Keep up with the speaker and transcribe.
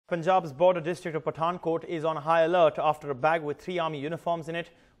Punjab's border district of Pathankot is on high alert after a bag with 3 army uniforms in it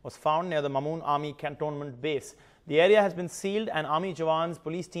was found near the Mamoon Army Cantonment Base. The area has been sealed and army jawans,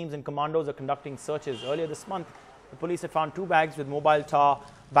 police teams and commandos are conducting searches. Earlier this month, the police had found 2 bags with mobile tar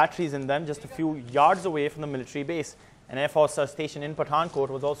batteries in them just a few yards away from the military base. An Air Force station in Pathankot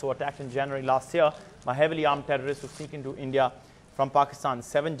was also attacked in January last year by heavily armed terrorists who sneaked into India from Pakistan.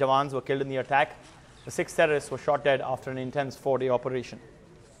 7 jawans were killed in the attack. The 6 terrorists were shot dead after an intense 4-day operation.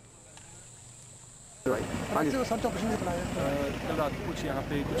 कल रात को कुछ यहाँ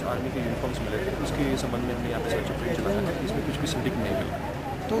पे कुछ army के uniforms मिले थे, उसके संबंध में हमने यहाँ पे सर्च ऑपरेशन चलाया है। इसमें कुछ भी संदिग्ध नहीं मिला।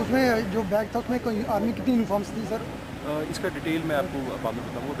 तो उसमें जो बैग था उसमें कोई आर्मी कितनी यूनिफॉर्म्स थी सर? इसका डिटेल मैं आपको बाद में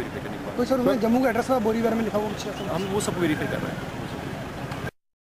बताऊँगा, वेरीफाई करने के बाद। कोई सर उसमें जम्मू का एड्रेस बोरी वगैरह में लिखा हुआ कुछ? हम वो सब वेरीफाई कर रहे हैं।